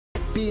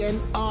be an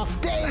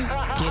off day.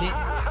 Get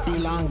it?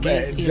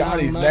 Elongate. Man,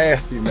 Johnny's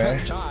nasty,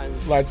 man.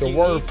 Like the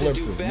word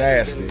flips is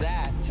nasty.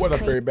 What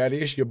up,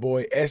 everybody? It's your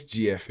boy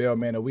SGFL,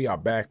 man, and we are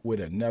back with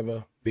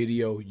another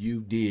video,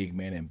 you dig,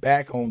 man. And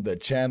back on the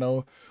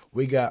channel,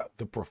 we got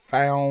the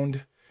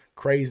profound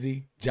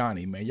Krazie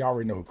Johnie, man. Y'all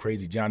already know who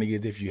Krazie Johnie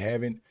is. If you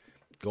haven't,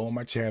 go on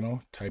my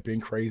channel, type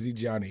in Krazie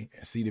Johnie,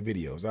 and see the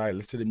videos. All right,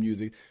 listen to the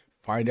music,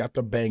 find out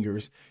the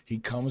bangers. He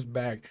comes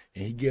back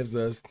and he gives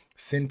us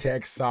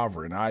Syntax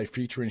Sovereign, all right,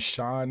 featuring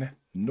Shawn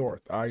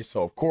North. All right,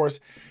 so of course,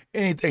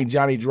 anything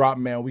Johnny dropped,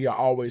 man, we are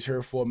always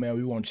here for, man.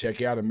 We want to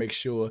check out and make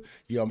sure,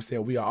 you know what I'm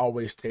saying, we are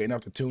always staying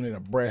up to tune and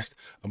abreast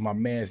of my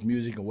man's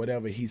music and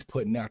whatever he's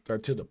putting out there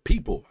to the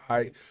people. All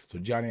right, so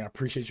Johnny, I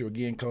appreciate you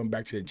again coming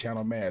back to the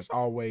channel, man. As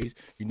always,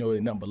 you know,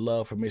 there's nothing but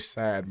love from his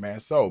side, man.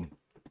 So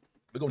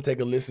we're gonna take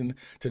a listen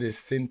to this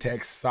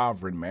Syntax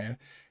Sovereign, man.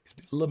 It's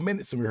been a little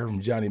minute since we heard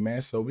from Johnny,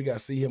 man. So we got to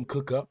see him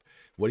cook up,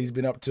 what he's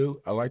been up to.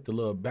 I like the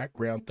little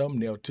background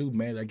thumbnail too,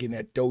 man. Like in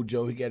that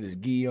dojo, he got his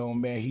gi on,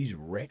 man. He's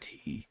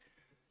ready.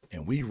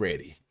 And we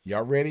ready.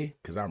 Y'all ready?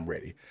 Because I'm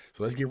ready.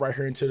 So let's get right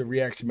here into the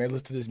reaction, man.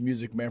 Listen to this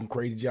music, man, from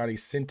Krazie Johnie,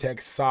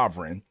 Syntax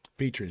Sovereign,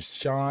 featuring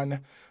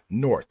Shawn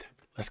North.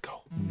 Let's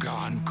go.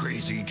 Gone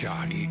Krazie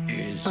Johnie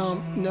is...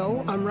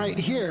 No, I'm right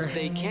here.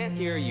 They can't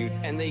hear you,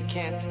 and they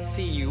can't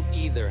see you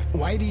either.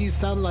 Why do you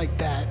sound like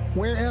that?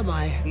 Where am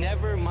I?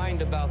 Never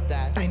mind about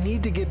that. I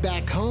need to get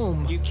back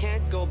home. You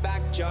can't go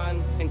back,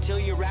 John, until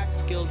your rap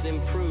skills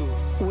improve.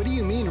 What do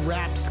you mean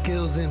rap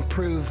skills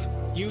improve?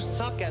 You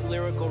suck at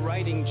lyrical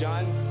writing,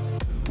 John.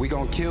 We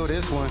gonna kill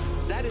this one.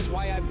 That is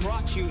why I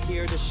brought you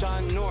here to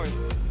Shawn North.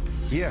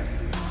 Yeah,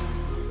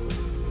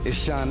 it's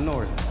Shawn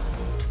North.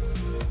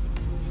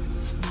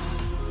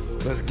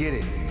 Let's get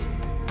it.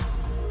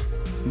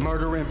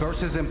 Murdering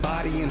verses and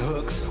bodying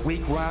hooks.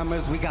 Weak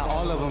rhymers, we got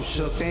all of them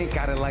shook. They ain't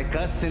got it like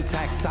us.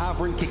 Syntax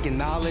Sovereign, kicking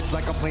knowledge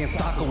like I'm playing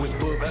soccer with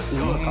books.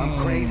 Look, I'm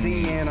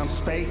crazy and I'm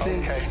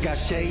spacing. Got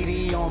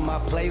Shady on my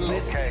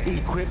playlist.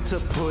 Equipped to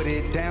put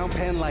it down,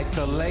 pen like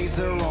the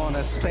laser on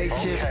a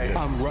spaceship.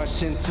 I'm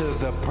rushing to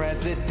the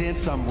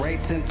presidents. I'm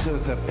racing to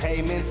the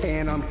payments.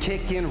 And I'm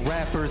kicking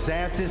rappers'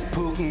 asses,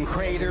 Putin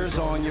craters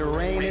on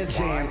Uranus.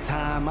 Jam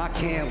time, I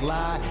can't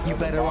lie. You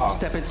better off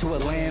stepping to a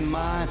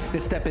landmine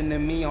than stepping to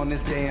me on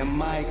this damn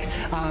mic.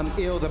 I'm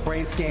ill, the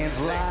brain scans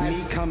lie.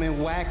 Me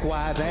coming whack,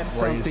 why? That's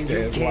something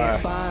you can't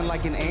find,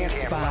 like an ant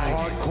spine.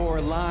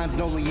 Hardcore lines,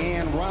 no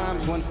Leanne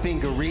rhymes. One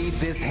finger, read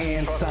this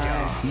hand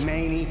sign.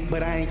 Manny,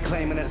 but I ain't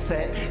claiming a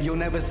set. You'll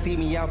never see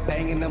me out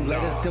banging them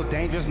letters. Still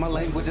dangerous, my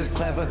language is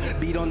clever.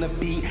 Beat on the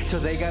beat,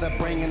 till they gotta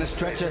bring in a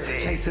stretcher.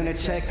 Chasing a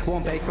check,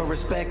 won't beg for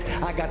respect.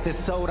 I got this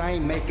sold, I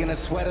ain't making a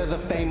sweater. The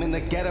fame and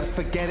the get-ups,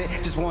 forget it.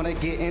 Just wanna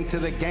get into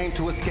the game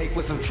to escape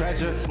with some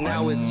treasure.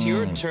 Now it's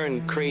your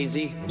turn,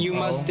 Krazie.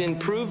 You must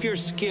improve your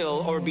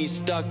skill or be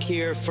stuck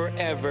here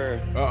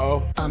forever.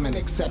 I'm an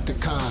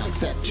Accepticon,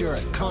 except you're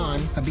a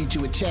con. I beat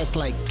you with chess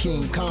like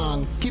King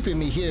Kong, keeping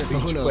me here for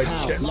who knows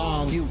how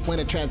long. You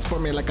wanna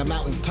transform me like a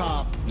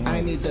mountaintop.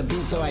 I need the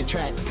beat so I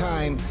track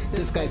time.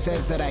 This guy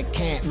says that I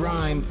can't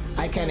rhyme.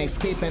 I can't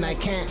escape and I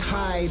can't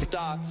hide.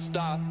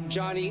 Stop,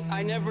 Johnny.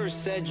 I never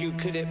said you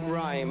couldn't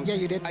rhyme. Yeah,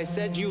 you did. I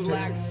said you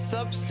lack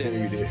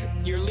substance. Yeah, you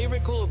did. Your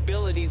lyrical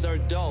abilities are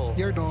dull.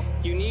 You're dull.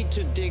 You need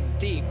to dig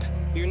deep.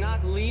 You're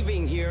not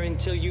leaving here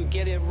until you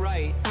get it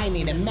right. I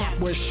need a map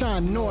where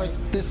Shawn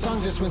North. This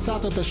song just went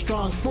south with a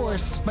strong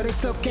force, but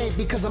it's okay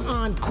because I'm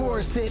on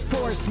course. It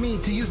forced me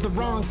to use the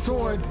wrong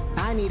sword.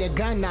 I need a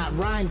gun, not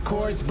rhyme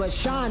chords, but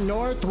Shawn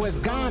North was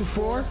gone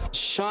for.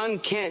 Shawn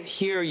can't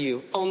hear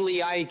you,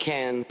 only I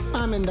can.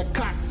 I'm in the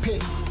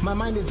cockpit, my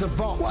mind is a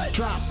vault.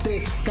 Drop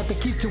this, got the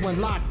keys to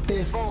unlock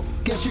this.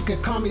 Guess you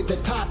could call me the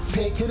top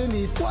pick. Hitting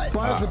these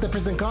bars with the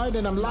prison guard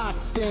and I'm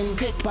locked in.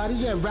 Pick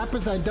body and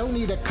rappers, I don't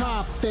need a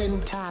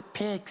coffin. Top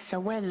pick, so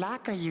what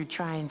lock are you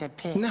trying to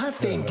pick?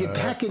 Nothing, get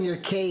back in your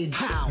cage.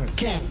 How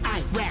can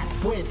I rap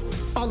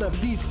with all of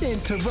these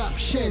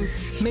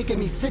interruptions? Making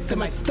me sick to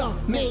my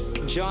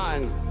stomach.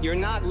 John, you're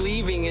not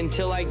leaving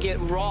until I get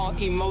raw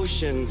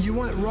emotion. You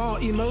want raw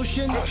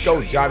emotion? Let's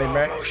go, Johnny,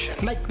 man.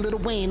 Like Lil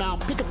Wayne, I'll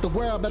pick up the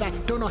world, but I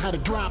don't know how to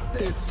drop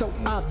this. So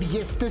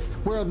obvious, this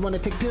world wanna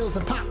take pills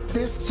and pop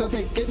this, so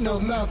they get no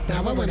love.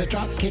 Now I wanna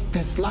drop kick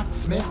this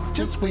locksmith.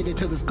 Just wait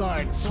until this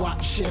guard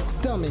swap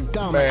shifts. Dumb and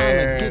dumb,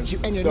 I'ma get you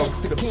and your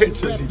next to king.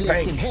 Breathless and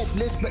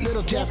headless, but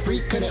little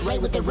Jeffrey couldn't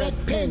write with a red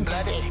pen.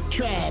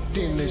 Trapped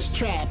in this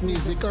trap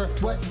music, or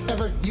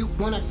whatever you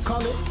wanna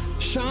call it.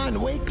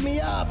 Shawn, wake me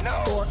up,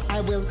 or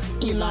I will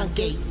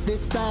elongate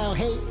this style.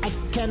 Hey, I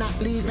cannot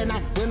leave and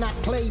I will not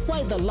play.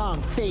 Why the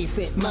long face?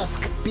 It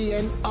must be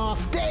an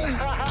off day.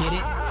 Get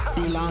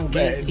it?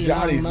 Elongate. Man,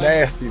 Johnny's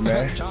nasty,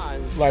 man.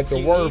 Like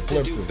the word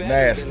flips is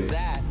nasty.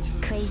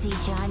 Krazie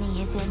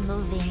Johnie isn't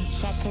moving.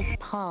 Check his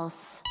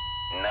pulse.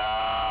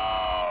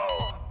 No.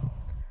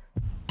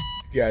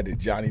 got it,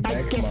 Johnny, man.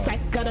 I Come guess on. I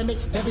gotta make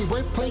every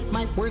wordplay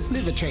my words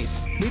leave a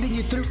trace. Leading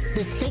you through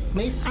this fake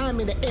maze. I'm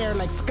in the air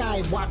like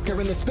Skywalker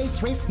in the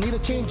space race. Need a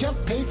change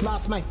of pace.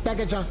 Lost my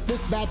baggage on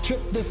this bad trip,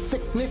 this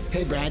sickness.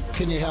 Hey Brad,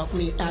 can you help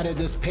me out of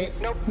this pit?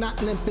 Nope,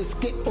 not Limp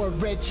Bizkit or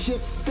Red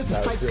Shift. This is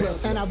Fight Club,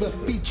 and I will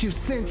beat you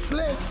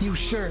senseless. You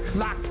sure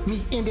locked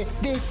me into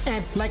this,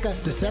 and like a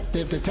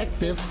deceptive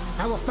detective,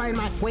 I will find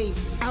my way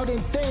out, and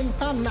then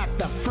I'm not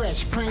the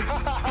Fresh Prince.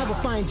 I will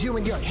find you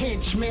and your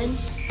henchmen.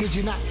 Did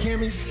you not hear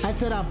me? I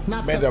said I'm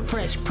not the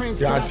Fresh Prince,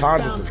 John but I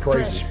Thomas found is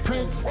crazy. Fresh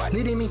Prince,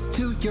 leading me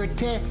to your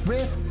tariff.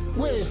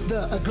 Where's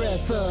the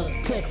aggressive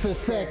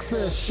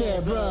Texas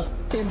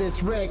sheriff in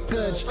this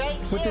wreckage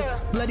with this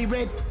bloody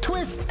red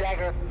twist?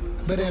 Dagger.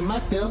 But in my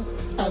fill,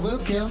 I will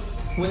kill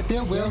with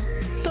ill will.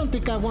 Don't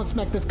think I won't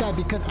smack this guy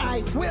because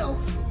I will.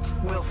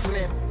 Will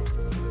Smith.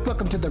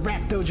 Welcome to the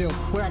rap dojo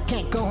where I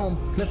can't go home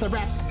unless I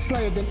rap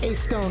slayer than Ace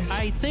Stone.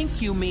 I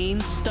think you mean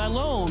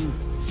Stallone.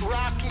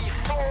 Rocky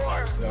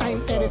IV.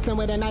 I'm Edison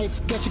with a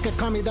knife. Guess you could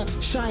call me the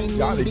Shining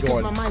Johnny because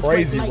going my mind's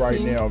crazy quite right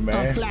lightning. now,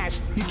 man. I'm Flash.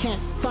 You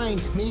can't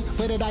find me.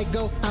 Where did I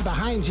go? I'm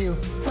behind you.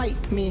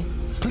 Fight me.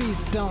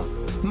 Please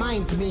don't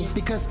mind me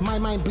because my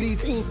mind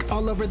bleeds ink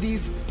all over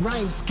these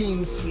rhyme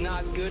schemes.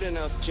 Not good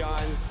enough,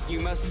 John. You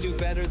must do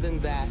better than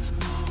that.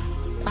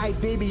 I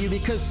baby you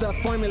because the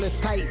formula's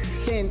tight.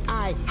 Then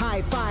I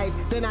high five.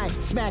 Then I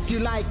smack you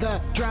like a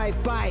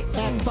drive-by.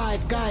 At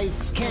Five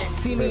Guys. Can't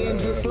see me in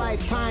this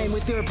lifetime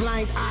with your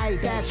blind eye.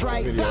 That's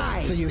right, die.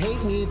 So you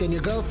hate me, then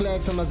you go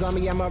flex. I'm a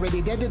zombie, I'm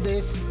already dead to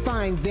this.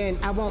 Fine then,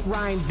 I won't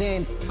rhyme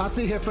then. I'll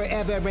sit here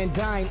forever and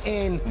dine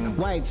in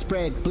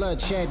widespread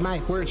bloodshed. My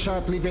words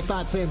sharp, leave your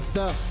thoughts in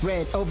the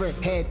red.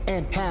 Overhead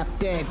and half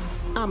dead.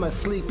 I'm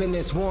asleep in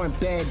this warm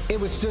bed. It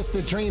was just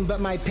a dream, but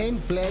my pen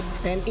bled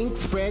and ink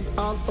spread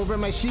all over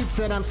my sheets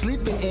that I'm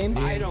sleeping in.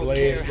 I don't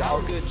care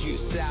how good you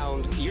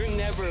sound. You're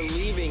never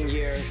leaving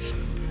here.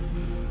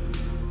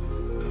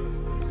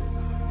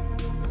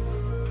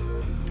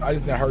 I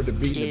just not heard the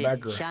beat in the Dude,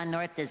 background. Shawn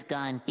North is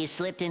gone. You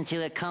slipped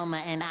into a coma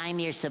and I'm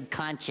your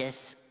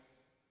subconscious.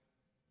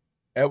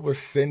 That was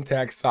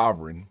Syntax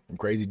Sovereign from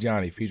Krazie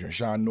Johnie featuring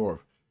Shawn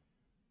North.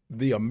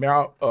 The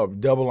amount of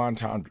double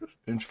entendres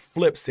and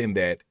flips in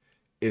that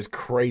is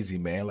crazy,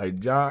 man. Like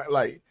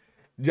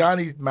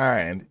Johnny's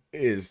mind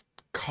is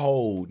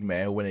cold,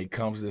 man, when it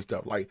comes to this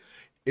stuff. Like,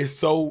 it's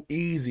so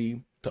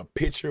easy to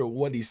picture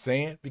what he's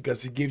saying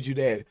because he gives you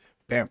that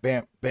bam,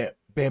 bam, bam,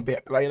 bam,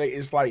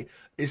 bam.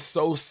 It's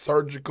so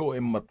surgical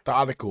and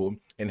methodical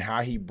in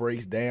how he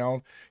breaks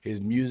down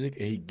his music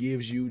and he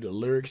gives you the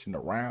lyrics and the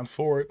rhymes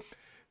for it.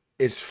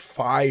 It's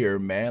fire,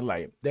 man.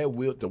 Like the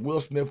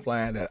Will Smith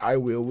line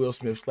that Will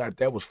Smith slap,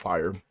 that was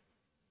fire.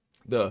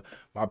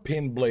 My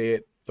pen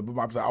bled. I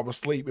was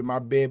asleep in my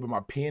bed, but my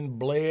pen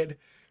bled.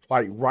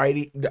 Like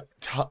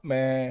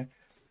man.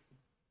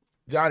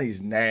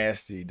 Johnny's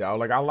nasty, dog.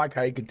 Like, I like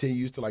how he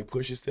continues to like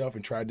push himself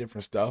and try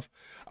different stuff.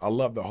 I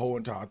love the whole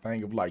entire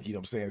thing of like, you know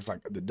what I'm saying? It's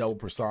like the double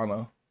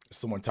persona.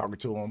 Someone talking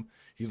to him.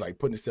 He's like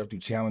putting himself through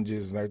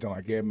challenges and everything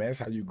like that, man. That's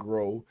how you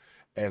grow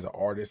as an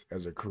artist,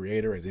 as a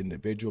creator, as an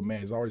individual,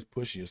 man. It's always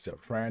pushing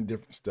yourself, trying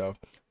different stuff,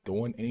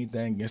 throwing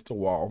anything against the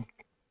wall,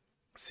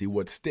 see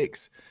what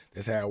sticks.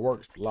 That's how it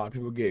works. A lot of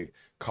people get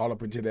caught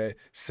up into that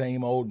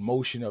same old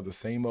motion of the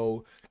same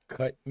old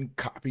cut and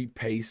copy,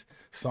 paste,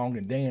 song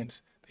and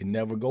dance. They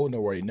never go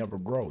nowhere. They never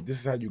grow. This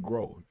is how you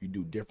grow. You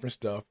do different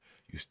stuff.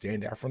 You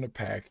stand out from the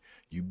pack.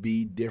 You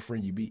be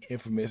different. You be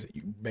infamous.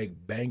 You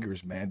make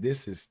bangers, man.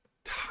 This is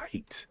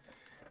tight.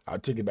 I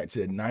took it back to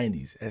the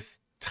 90s. That's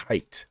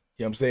tight.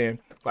 You know what I'm saying?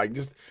 Like,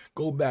 just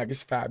go back.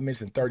 It's 5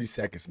 minutes and 30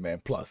 seconds,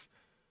 man, plus,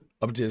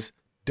 of just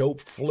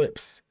dope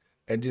flips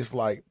and just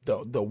like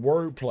the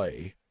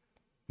wordplay,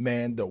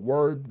 man, the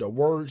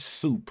word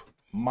soup,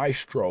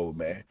 maestro,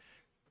 man,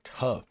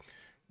 tough.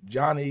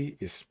 Johnny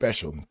is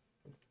special.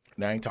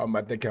 Now, I ain't talking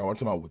about that kind. I'm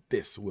talking about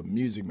with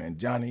music, man.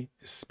 Johnny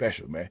is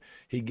special, man.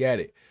 He got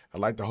it. I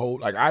like the whole,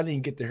 like, I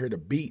didn't get to hear the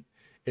beat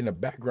in the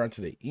background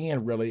to the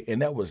end, really,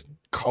 and that was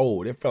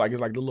cold. It felt like it's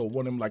like the little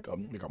one of them, like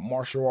a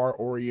martial art,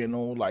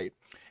 oriental, like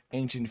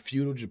ancient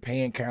feudal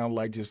Japan kind of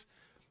like just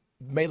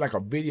made like a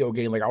video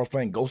game, like I was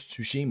playing Ghost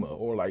of Tsushima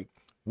or like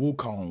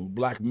Wukong,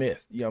 Black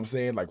Myth. You know what I'm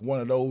saying? Like one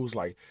of those,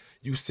 like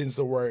you send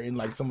somewhere in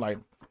like some like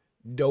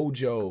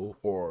dojo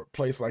or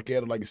place like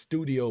that, or like a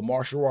studio,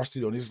 martial arts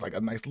studio, and it's like a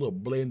nice little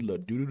blend,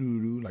 little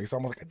doo-doo-doo-doo, like it's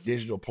almost like a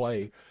digital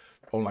play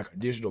on like a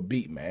digital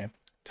beat, man.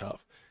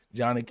 Tough.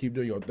 Johnny, keep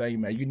doing your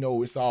thing, man. You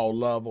know it's all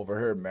love over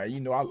here, man.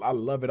 You know I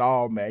love it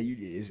all, man.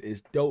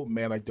 It's dope,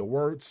 man. Like the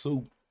word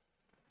soup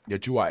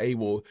that you are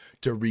able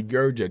to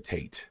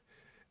regurgitate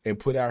and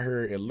put out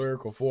here in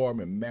lyrical form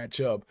and match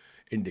up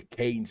in the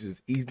cadence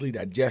is easily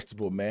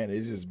digestible, man.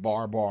 It's just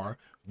bar.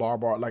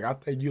 Like I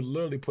think you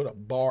literally put a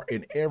bar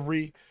in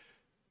every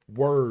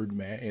word,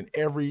 man, in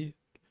every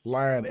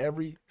line,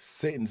 every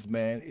sentence,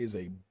 man, is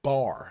a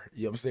bar.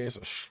 You know what I'm saying? It's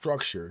a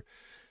structure.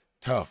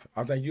 Tough.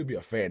 I think you'd be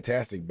a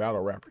fantastic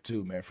battle rapper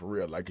too, man, for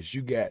real. Like, cause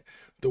you got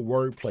the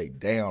wordplay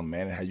down,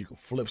 man, and how you can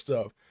flip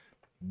stuff.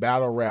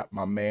 Battle rap,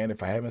 my man.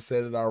 If I haven't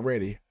said it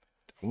already,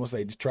 I'm gonna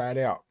say just try it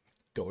out.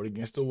 throw it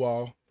against the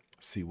wall,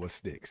 see what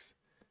sticks.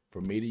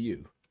 From me to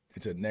you.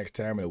 Until next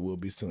time, and it will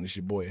be soon. It's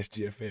your boy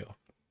SGFL.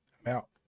 I'm out.